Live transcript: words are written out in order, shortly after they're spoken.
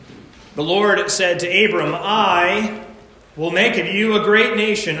The Lord said to Abram, I will make of you a great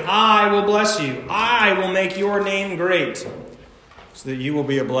nation. I will bless you. I will make your name great, so that you will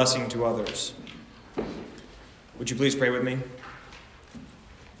be a blessing to others. Would you please pray with me?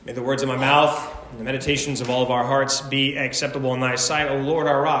 May the words of my mouth and the meditations of all of our hearts be acceptable in thy sight, O Lord,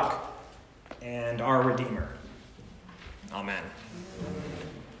 our rock and our Redeemer. Amen.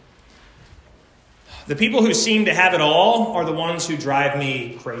 The people who seem to have it all are the ones who drive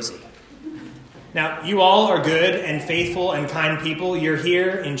me crazy. Now, you all are good and faithful and kind people. You're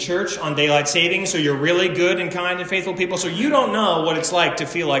here in church on daylight savings, so you're really good and kind and faithful people. So you don't know what it's like to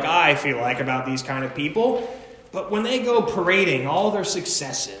feel like I feel like about these kind of people. But when they go parading all their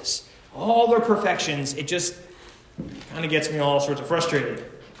successes, all their perfections, it just kind of gets me all sorts of frustrated.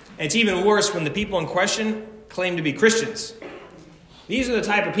 And it's even worse when the people in question claim to be Christians. These are the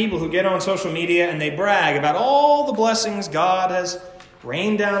type of people who get on social media and they brag about all the blessings God has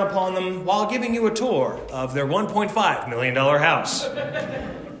rain down upon them while giving you a tour of their $1.5 million house.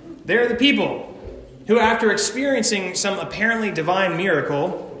 They're the people who, after experiencing some apparently divine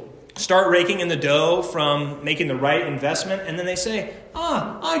miracle, start raking in the dough from making the right investment, and then they say,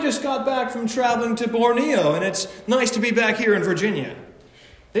 I just got back from traveling to Borneo, and it's nice to be back here in Virginia.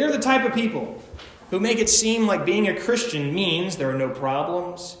 They're the type of people who make it seem like being a Christian means there are no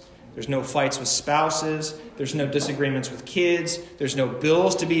problems, there's no fights with spouses, there's no disagreements with kids, there's no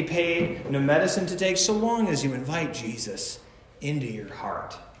bills to be paid, no medicine to take, so long as you invite Jesus into your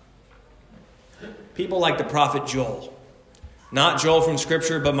heart. People like the prophet Joel. Not Joel from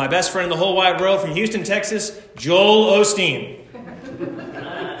Scripture, but my best friend in the whole wide world from Houston, Texas, Joel Osteen.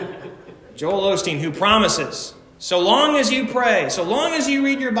 Joel Osteen, who promises, so long as you pray, so long as you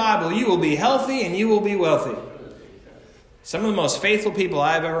read your Bible, you will be healthy and you will be wealthy. Some of the most faithful people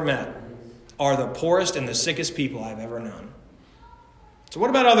I've ever met are the poorest and the sickest people I've ever known. So what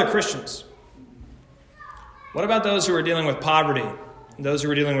about other Christians? What about those who are dealing with poverty, those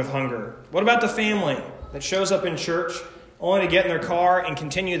who are dealing with hunger? What about the family that shows up in church only to get in their car and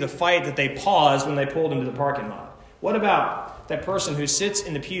continue the fight that they paused when they pulled into the parking lot? What about that person who sits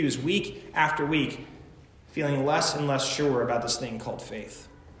in the pews week after week feeling less and less sure about this thing called faith?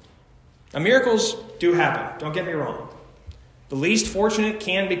 Now, miracles do happen, don't get me wrong. The least fortunate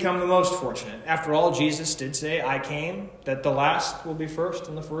can become the most fortunate. After all, Jesus did say, I came that the last will be first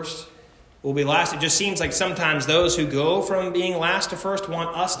and the first will be last. It just seems like sometimes those who go from being last to first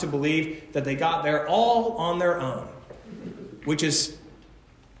want us to believe that they got there all on their own, which is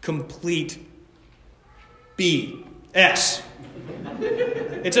complete BS.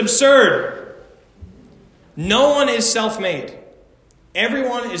 It's absurd. No one is self-made.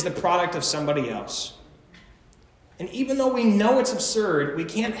 Everyone is the product of somebody else. And even though we know it's absurd, we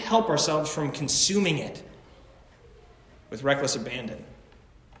can't help ourselves from consuming it with reckless abandon.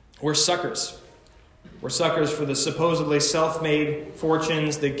 We're suckers. We're suckers for the supposedly self-made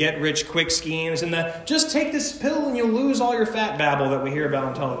fortunes, the get-rich-quick schemes, and the just take this pill and you'll lose all your fat babble that we hear about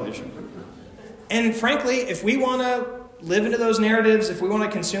on television. And frankly, if we want to live into those narratives, if we want to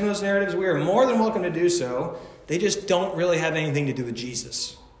consume those narratives, we are more than welcome to do so. They just don't really have anything to do with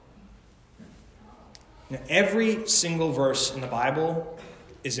Jesus. Now, every single verse in the Bible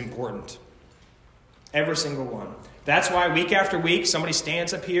is important. Every single one. That's why week after week, somebody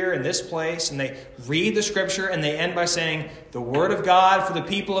stands up here in this place and they read the Scripture and they end by saying, the Word of God for the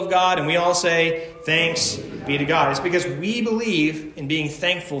people of God. And we all say, thanks be to God. It's because we believe in being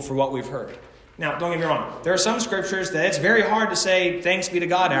thankful for what we've heard. Now, don't get me wrong. There are some Scriptures that it's very hard to say thanks be to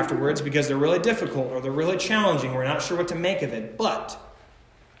God afterwards because they're really difficult or they're really challenging. We're not sure what to make of it. But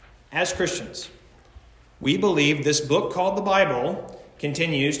as Christians, we believe this book called the Bible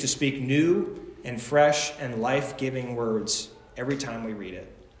continues to speak new and fresh and life-giving words every time we read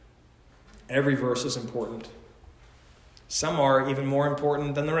it. Every verse is important. Some are even more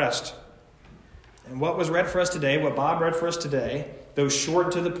important than the rest. And what was read for us today, what Bob read for us today, though short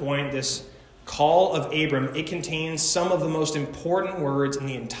and to the point, this call of Abram, it contains some of the most important words in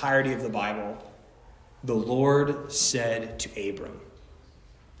the entirety of the Bible. The Lord said to Abram.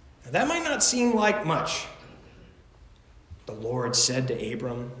 Now, that might not seem like much. The Lord said to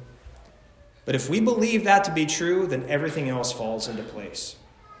Abram. But if we believe that to be true, then everything else falls into place.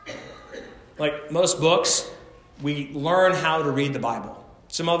 Like most books, we learn how to read the Bible.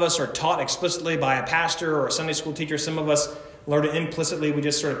 Some of us are taught explicitly by a pastor or a Sunday school teacher. Some of us learned it implicitly. We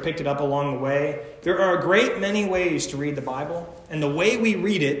just sort of picked it up along the way. There are a great many ways to read the Bible, and the way we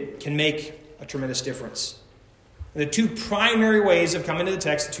read it can make a tremendous difference. And the two primary ways of coming to the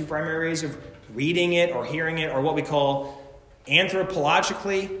text, the two primary ways of reading it or hearing it, are what we call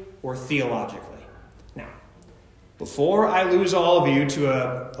anthropologically or theologically. Now, before I lose all of you to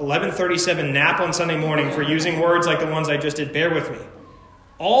a 11:37 nap on Sunday morning for using words like the ones I just did, bear with me.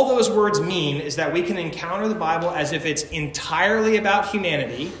 All those words mean is that we can encounter the Bible as if it's entirely about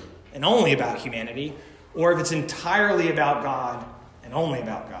humanity and only about humanity, or if it's entirely about God and only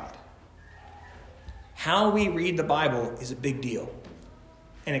about God. How we read the Bible is a big deal,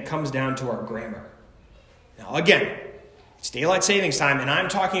 and it comes down to our grammar. Now, again, it's daylight savings time, and I'm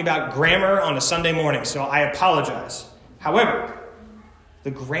talking about grammar on a Sunday morning, so I apologize. However,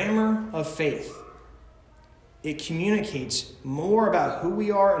 the grammar of faith, it communicates more about who we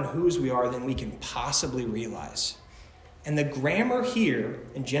are and whose we are than we can possibly realize. And the grammar here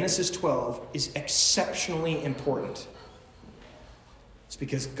in Genesis 12 is exceptionally important. It's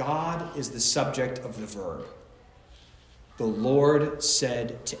because God is the subject of the verb. The Lord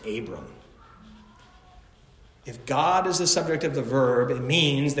said to Abram. If God is the subject of the verb, it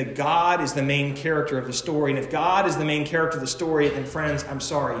means that God is the main character of the story. And if God is the main character of the story, then friends, I'm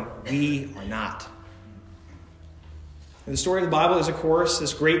sorry, we are not. And the story of the Bible is, of course,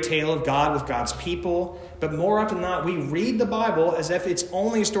 this great tale of God with God's people. But more often than not, we read the Bible as if it's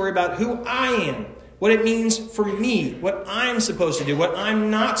only a story about who I am, what it means for me, what I'm supposed to do, what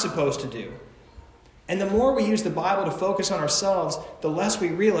I'm not supposed to do. And the more we use the Bible to focus on ourselves, the less we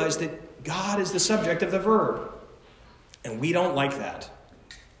realize that God is the subject of the verb. And we don't like that.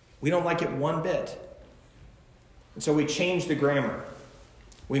 We don't like it one bit. And so we change the grammar.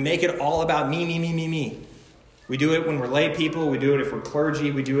 We make it all about me, me, me, me, me. We do it when we're lay people. We do it if we're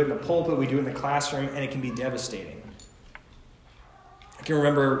clergy. We do it in the pulpit. We do it in the classroom. And it can be devastating. I can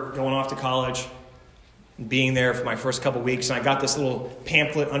remember going off to college, being there for my first couple weeks, and I got this little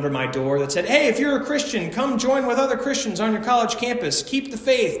pamphlet under my door that said, hey, if you're a Christian, come join with other Christians on your college campus. Keep the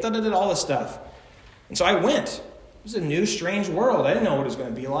faith, all this stuff. And so I went. It was a new, strange world. I didn't know what it was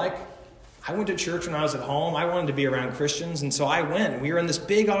going to be like. I went to church when I was at home. I wanted to be around Christians, and so I went. We were in this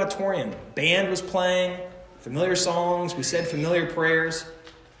big auditorium. Band was playing, familiar songs. We said familiar prayers.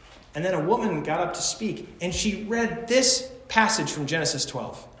 And then a woman got up to speak, and she read this passage from Genesis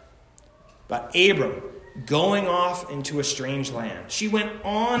 12 about Abram going off into a strange land. She went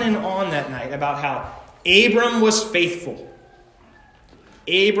on and on that night about how Abram was faithful.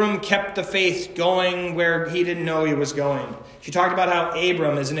 Abram kept the faith going where he didn't know he was going. She talked about how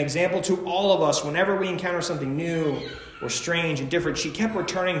Abram is an example to all of us whenever we encounter something new or strange and different. She kept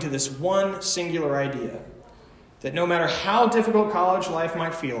returning to this one singular idea, that no matter how difficult college life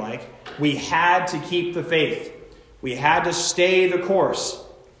might feel like, we had to keep the faith. We had to stay the course.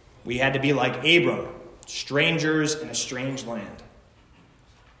 We had to be like Abram, strangers in a strange land.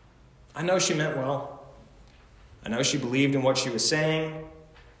 I know she meant well. I know she believed in what she was saying.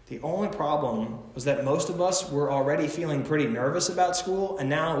 The only problem was that most of us were already feeling pretty nervous about school, and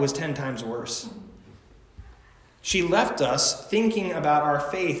now it was 10 times worse. She left us thinking about our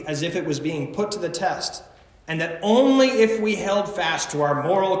faith as if it was being put to the test, and that only if we held fast to our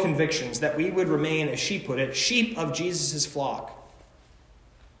moral convictions that we would remain, as she put it, sheep of Jesus' flock.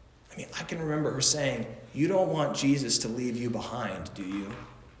 I mean, I can remember her saying, you don't want Jesus to leave you behind, do you?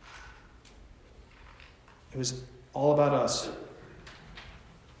 It was all about us.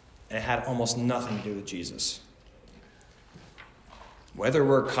 And it had almost nothing to do with Jesus. Whether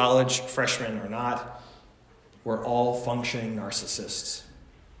we're college freshmen or not, we're all functioning narcissists.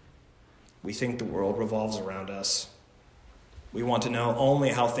 We think the world revolves around us. We want to know only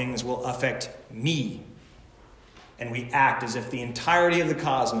how things will affect me. And we act as if the entirety of the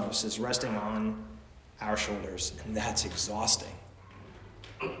cosmos is resting on our shoulders. And that's exhausting.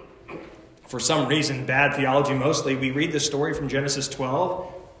 For some reason, bad theology mostly, we read the story from Genesis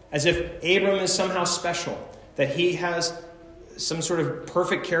 12 as if Abram is somehow special, that he has some sort of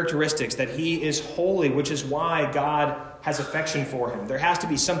perfect characteristics, that he is holy, which is why God has affection for him. There has to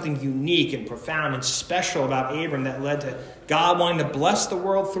be something unique and profound and special about Abram that led to God wanting to bless the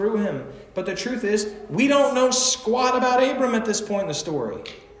world through him. But the truth is, we don't know squat about Abram at this point in the story.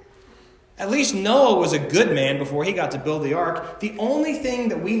 At least Noah was a good man before he got to build the ark. The only thing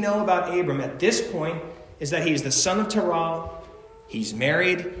that we know about Abram at this point is that he's the son of Terah, he's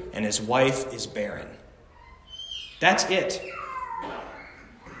married, and his wife is barren. That's it.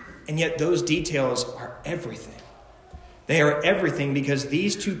 And yet those details are everything. They are everything because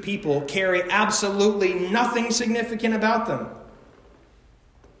these two people carry absolutely nothing significant about them.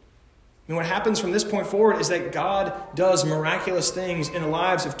 And what happens from this point forward is that God does miraculous things in the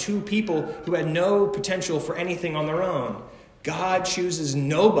lives of two people who had no potential for anything on their own. God chooses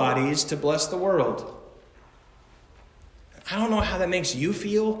nobodies to bless the world. I don't know how that makes you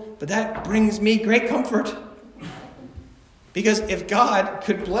feel, but that brings me great comfort. Because if God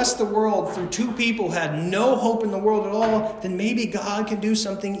could bless the world through two people who had no hope in the world at all, then maybe God can do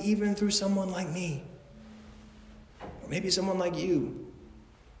something even through someone like me. Or maybe someone like you.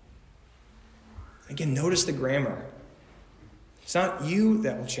 Again, notice the grammar. It's not you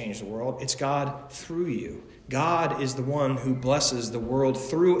that will change the world. It's God through you. God is the one who blesses the world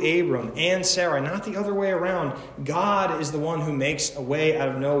through Abram and Sarai, not the other way around. God is the one who makes a way out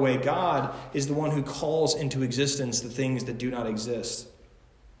of no way. God is the one who calls into existence the things that do not exist.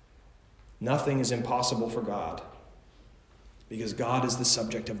 Nothing is impossible for God because God is the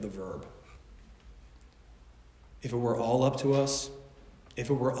subject of the verb. If it were all up to us, if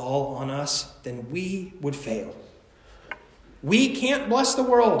it were all on us, then we would fail. We can't bless the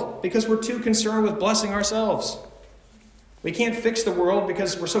world because we're too concerned with blessing ourselves. We can't fix the world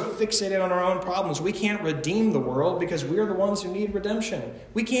because we're so fixated on our own problems. We can't redeem the world because we're the ones who need redemption.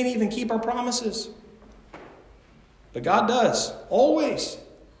 We can't even keep our promises. But God does, always.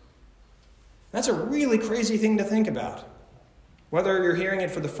 That's a really crazy thing to think about. Whether you're hearing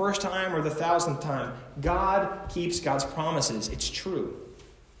it for the first time or the 1,000th time, God keeps God's promises. It's true.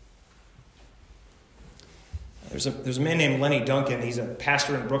 There's a man named Lenny Duncan. He's a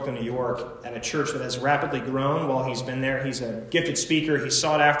pastor in Brooklyn, New York, at a church that has rapidly grown while he's been there. He's a gifted speaker. He's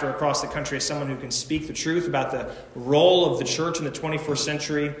sought after across the country as someone who can speak the truth about the role of the church in the 21st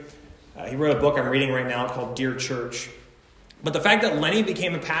century. He wrote a book I'm reading right now called Dear Church. But the fact that Lenny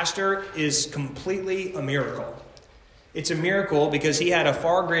became a pastor is completely a miracle. It's a miracle because he had a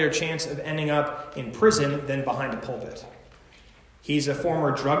far greater chance of ending up in prison than behind a pulpit. He's a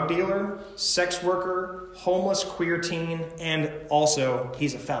former drug dealer, sex worker, homeless queer teen, and also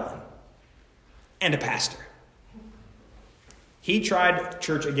he's a felon and a pastor. He tried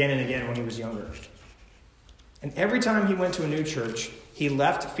church again and again when he was younger. And every time he went to a new church, he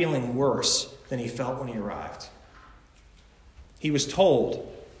left feeling worse than he felt when he arrived. He was told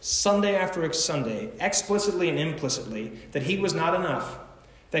Sunday after Sunday, explicitly and implicitly, that he was not enough.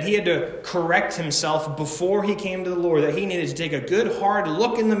 That he had to correct himself before he came to the Lord. That he needed to take a good hard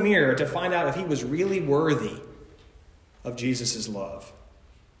look in the mirror to find out if he was really worthy of Jesus' love.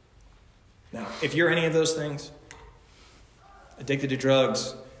 Now, if you're any of those things, addicted to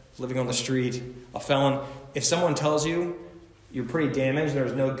drugs, living on the street, a felon, if someone tells you you're pretty damaged,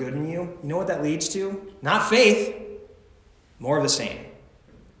 there's no good in you, you know what that leads to? Not faith, more of the same,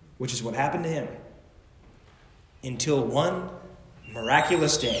 which is what happened to him. Until one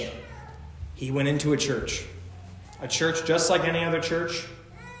miraculous day, he went into a church just like any other church.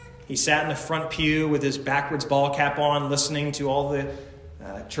 He sat in the front pew with his backwards ball cap on, listening to all the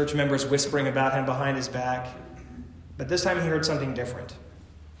church members whispering about him behind his back. But this time he heard something different.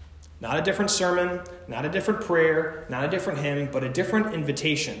 Not a different sermon, not a different prayer, not a different hymn, but a different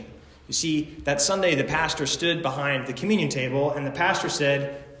invitation. You see, that Sunday the pastor stood behind the communion table and the pastor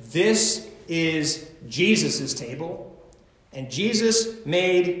said, "This is Jesus' table. And Jesus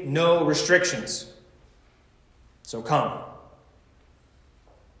made no restrictions. So come."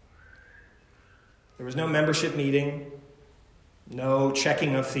 There was no membership meeting, no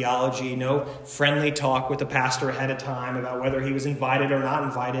checking of theology, no friendly talk with the pastor ahead of time about whether he was invited or not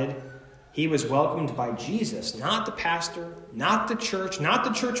invited. He was welcomed by Jesus, not the pastor, not the church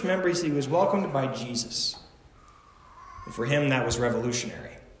members. He was welcomed by Jesus. And for him, that was revolutionary.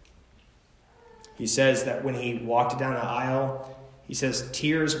 He says that when he walked down the aisle, he says,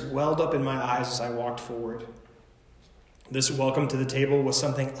 "Tears welled up in my eyes as I walked forward." This welcome to the table was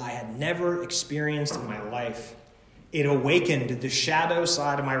something I had never experienced in my life. It awakened the shadow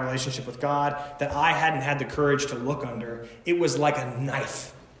side of my relationship with God that I hadn't had the courage to look under. It was like a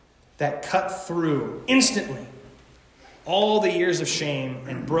knife that cut through instantly all the years of shame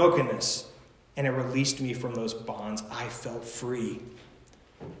and brokenness, and it released me from those bonds. I felt free.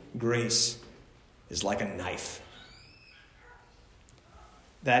 Grace is like a knife.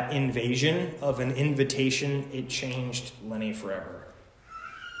 That invasion of an invitation, it changed Lenny forever.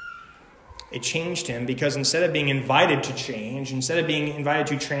 It changed him because instead of being invited to change, instead of being invited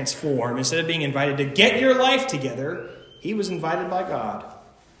to transform, instead of being invited to get your life together, he was invited by God,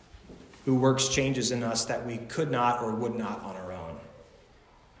 who works changes in us that we could not or would not on our own.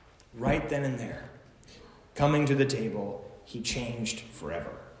 Right then and there, coming to the table, he changed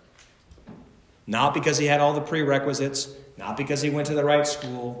forever. Not because he had all the prerequisites, not because he went to the right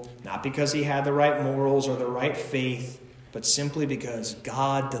school, not because he had the right morals or the right faith, but simply because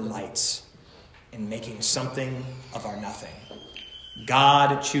God delights in making something of our nothing.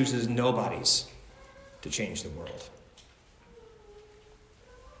 God chooses nobodies to change the world.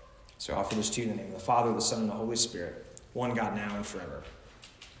 So I offer this to you in the name of the Father, the Son, and the Holy Spirit, one God now and forever.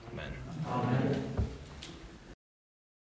 Amen. Amen.